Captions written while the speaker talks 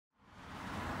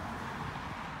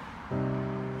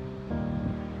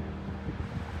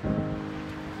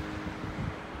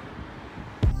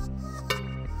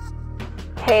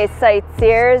Hey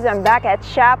sightseers, I'm back at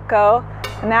Shopko.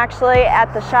 I'm actually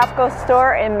at the Shopko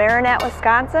store in Marinette,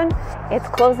 Wisconsin. It's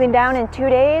closing down in 2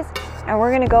 days and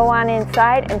we're gonna go on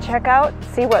inside and check out,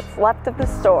 see what's left of the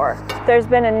store. There's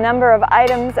been a number of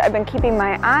items I've been keeping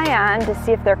my eye on to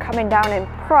see if they're coming down in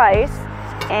price,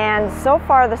 and so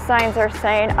far the signs are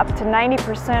saying up to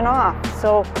 90% off,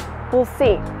 so we'll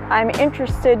see. I'm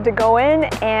interested to go in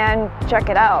and check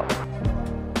it out.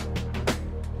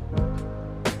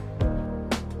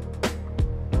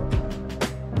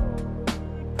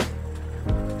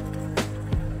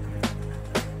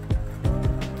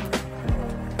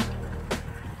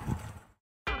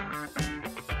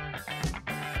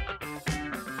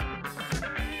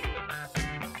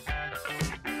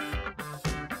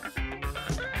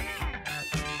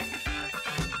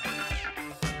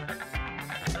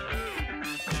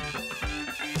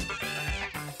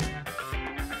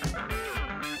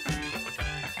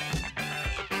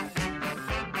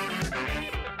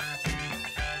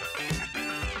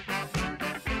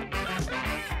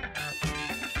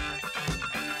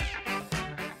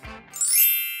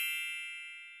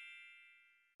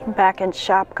 Back in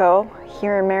Shopko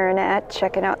here in Marinette,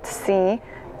 checking out to see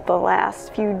the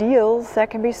last few deals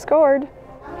that can be scored.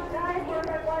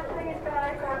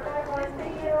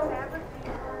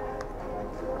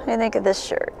 What do you think of this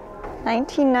shirt?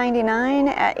 $19.99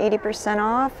 at 80%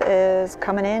 off is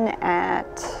coming in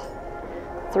at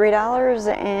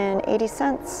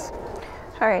 $3.80.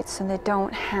 All right, so they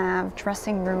don't have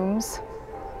dressing rooms,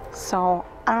 so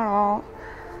I don't know,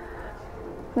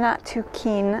 not too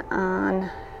keen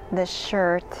on this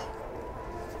shirt.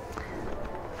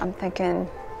 I'm thinking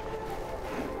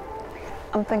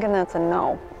that's a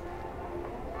no.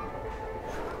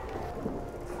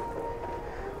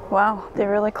 Wow, they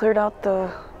really cleared out the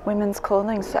women's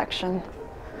clothing section.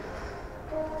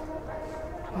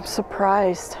 I'm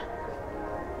surprised.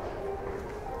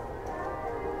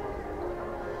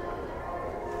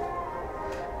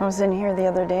 I was in here the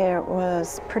other day, it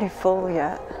was pretty full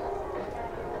yet.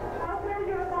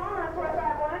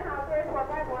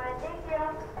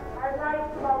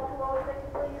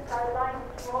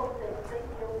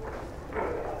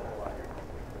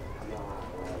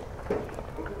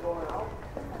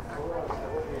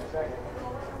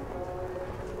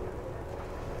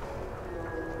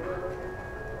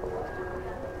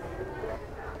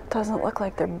 Doesn't look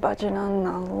like they're budging on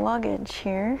the luggage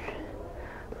here.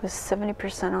 It was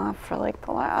 70% off for like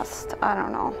the last, I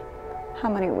don't know, how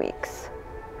many weeks.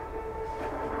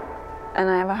 And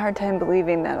I have a hard time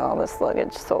believing that all this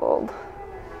luggage sold.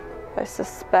 I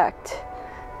suspect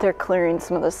they're clearing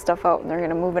some of this stuff out and they're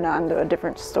gonna move it on to a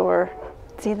different store.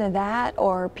 It's either that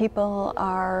or people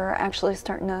are actually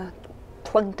starting to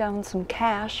plug down some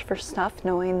cash for stuff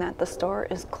knowing that the store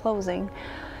is closing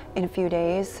in a few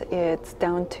days. It's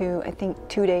down to, I think,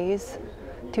 2 days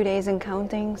and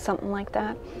counting, something like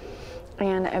that.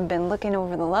 And I've been looking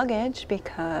over the luggage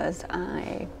because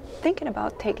I'm thinking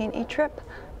about taking a trip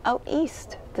out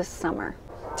east this summer.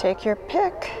 Take your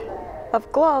pick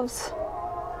of gloves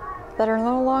that are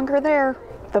no longer there.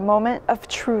 The moment of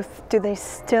truth. Do they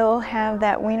still have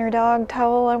that wiener dog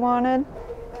towel I wanted?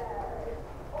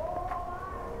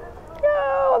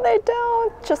 No, they don't.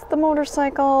 Just the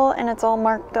motorcycle, and it's all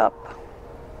marked up.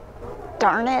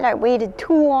 Darn it, I waited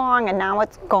too long and now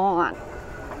it's gone.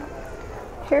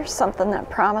 Here's something that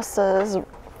promises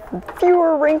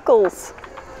fewer wrinkles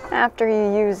after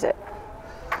you use it.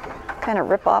 What kind of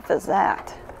ripoff is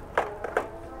that?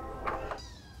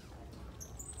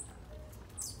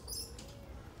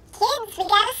 Kids, we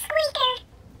got a squeaker.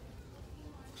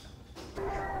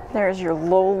 There's your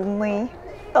lonely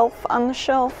elf on the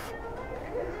shelf.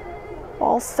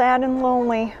 All sad and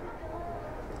lonely.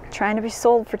 Trying to be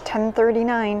sold for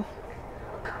 $10.39.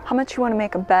 How much you want to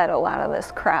make a bet a lot of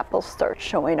this crap will start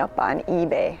showing up on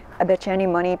eBay? I bet you any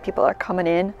money people are coming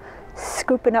in,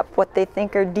 scooping up what they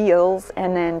think are deals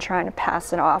and then trying to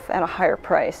pass it off at a higher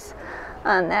price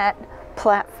on that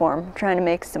platform, trying to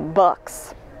make some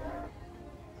bucks.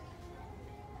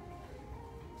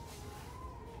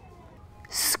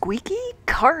 Squeaky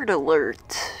card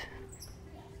alert.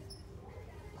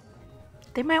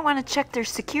 They might want to check their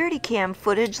security cam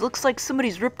footage. Looks like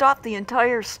somebody's ripped off the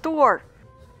entire store.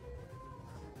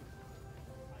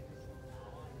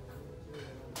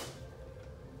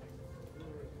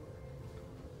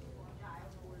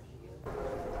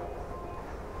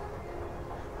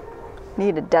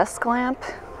 Need a desk lamp?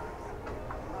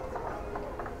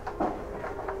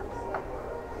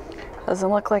 Doesn't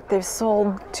look like they've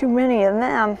sold too many of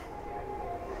them.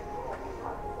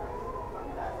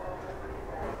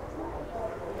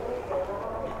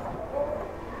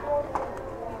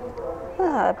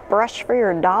 brush for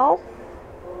your doll?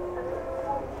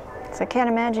 So I can't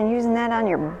imagine using that on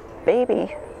your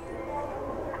baby.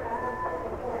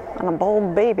 On a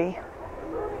bald baby.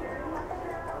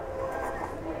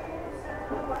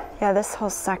 Yeah, this whole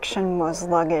section was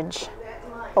luggage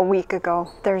a week ago.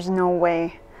 There's no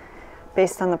way,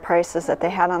 based on the prices that they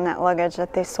had on that luggage,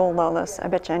 that they sold all this. I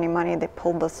bet you any money they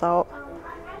pulled this out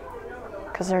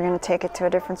because they're going to take it to a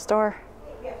different store.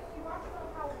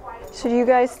 So do you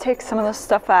guys take some of the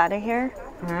stuff out of here?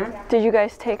 Mm-hmm. Did you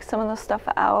guys take some of the stuff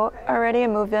out already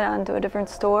and move it on to a different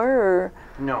store? Or?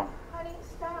 No.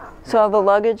 So all the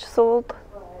luggage sold?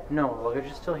 No, luggage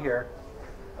is still here.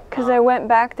 Because I went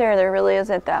back there really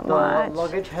isn't that much. The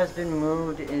luggage has been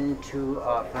moved into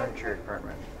a furniture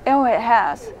department. Oh, it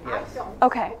has? Yes.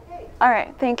 Okay. All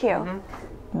right, thank you.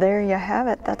 There you have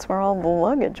it. That's where all the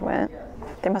luggage went.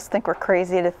 They must think we're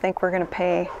crazy to think we're going to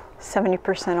pay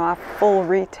 70% off full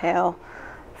retail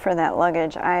for that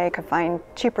luggage. I could find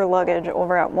cheaper luggage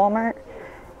over at Walmart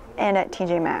and at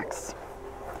TJ Maxx.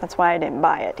 That's why I didn't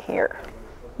buy it here.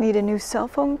 Need a new cell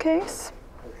phone case?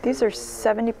 These are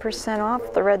 70%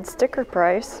 off the red sticker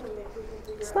price.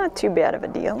 It's not too bad of a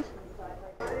deal.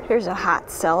 Here's a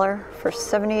hot seller. For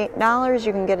 $78,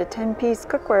 you can get a 10-piece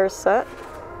cookware set.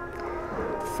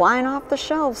 Flying off the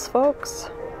shelves, folks.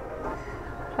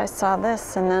 I saw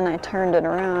this and then I turned it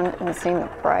around and seen the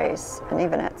price. And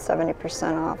even at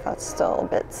 70% off, that's still a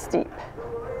bit steep.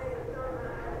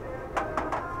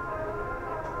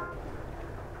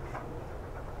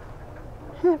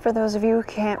 For those of you who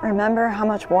can't remember how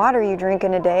much water you drink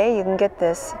in a day, you can get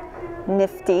this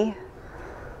nifty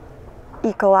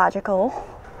ecological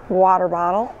water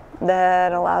bottle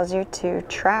that allows you to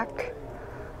track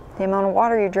the amount of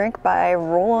water you drink by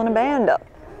rolling a band up.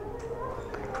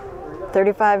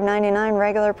 $35.99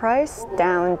 regular price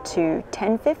down to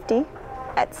 $10.50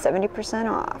 at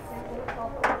 70% off.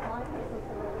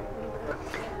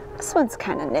 This one's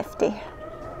kind of nifty.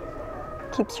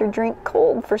 Keeps your drink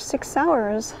cold for 6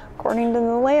 hours, according to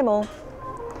the label.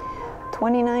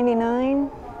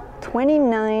 $20.99,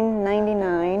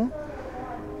 $29.99,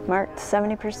 marked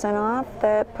 70% off.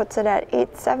 That puts it at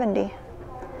 $8.70.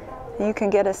 You can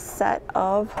get a set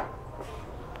of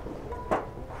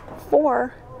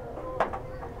 4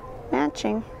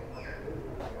 matching.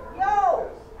 All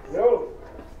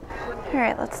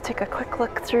right, let's take a quick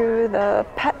look through the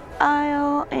pet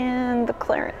aisle and the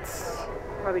clearance.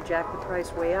 Probably jacked the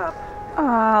price way up.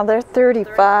 Oh, they're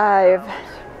 $35.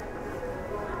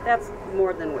 That's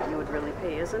more than what you would really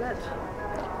pay, isn't it?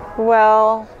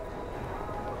 Well,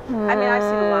 I mean, I've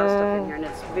seen a lot of stuff in here, and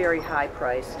it's very high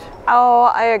priced.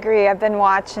 oh, I agree. I've been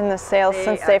watching the sales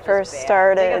since are they just first bad.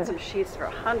 started. They got some sheets for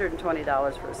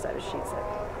 $120 for a set of sheets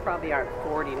that probably aren't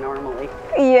 $40 normally.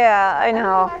 Yeah, I I don't know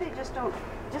know. why they just don't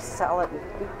just sell it and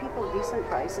give people decent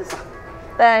prices.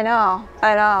 I know.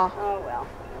 I know. Oh well.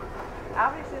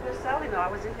 Obviously they're selling though.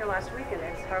 I was in here last week and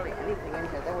there's hardly anything in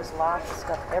here. There was lots of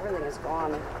stuff. Everything is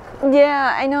gone.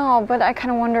 Yeah, I know, but I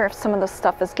kind of wonder if some of the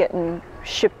stuff is getting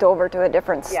shipped over to a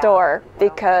different store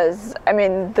because, I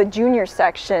mean, the junior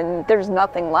section, there's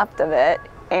nothing left of it.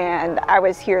 And I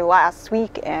was here last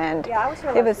week and Yeah, I was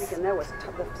here last week and there was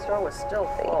the store was still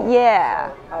full. Yeah.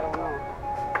 So, I don't know.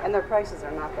 And their prices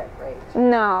are not that great.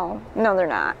 No, they're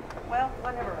not. Well,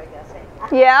 whatever, I guess.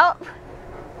 Hey. Yeah.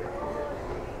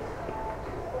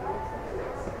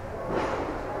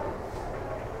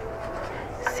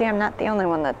 See, I'm not the only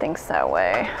one that thinks that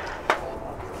way.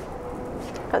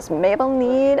 Does Mabel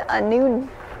need a new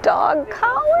dog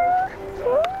collar?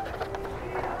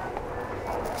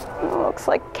 Oh, looks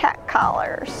like cat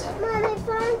collars. Mom, I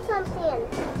found something.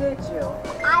 Did you?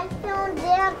 I found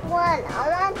that one. I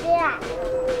want that.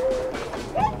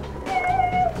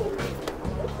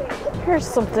 Here's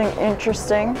something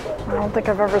interesting. I don't think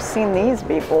I've ever seen these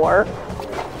before.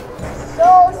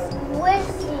 So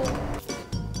squishy.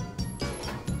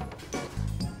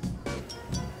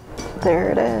 There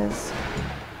it is.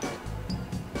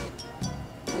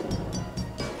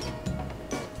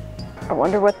 I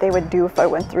wonder what they would do if I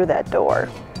went through that door.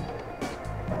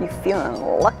 You feeling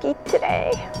lucky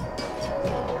today?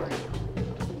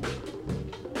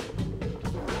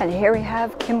 And here we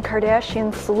have Kim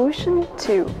Kardashian's solution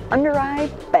to under-eye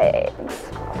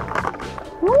bags.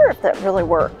 I wonder if that really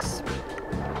works.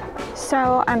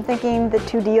 So I'm thinking the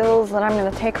 2 deals that I'm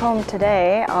going to take home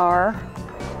today are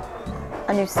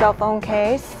a new cell phone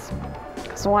case,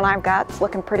 because the one I've got is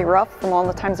looking pretty rough from all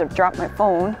the times I've dropped my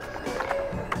phone.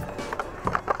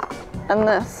 And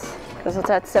this, because it's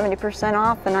at 70%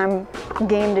 off and I'm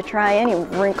game to try any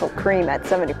wrinkle cream at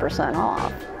 70%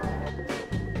 off.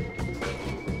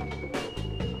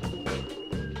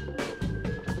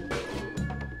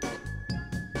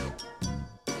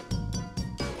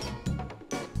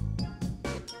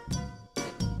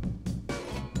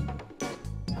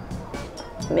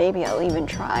 Maybe I'll even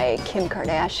try Kim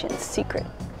Kardashian's secret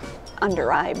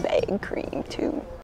under eye bag cream too.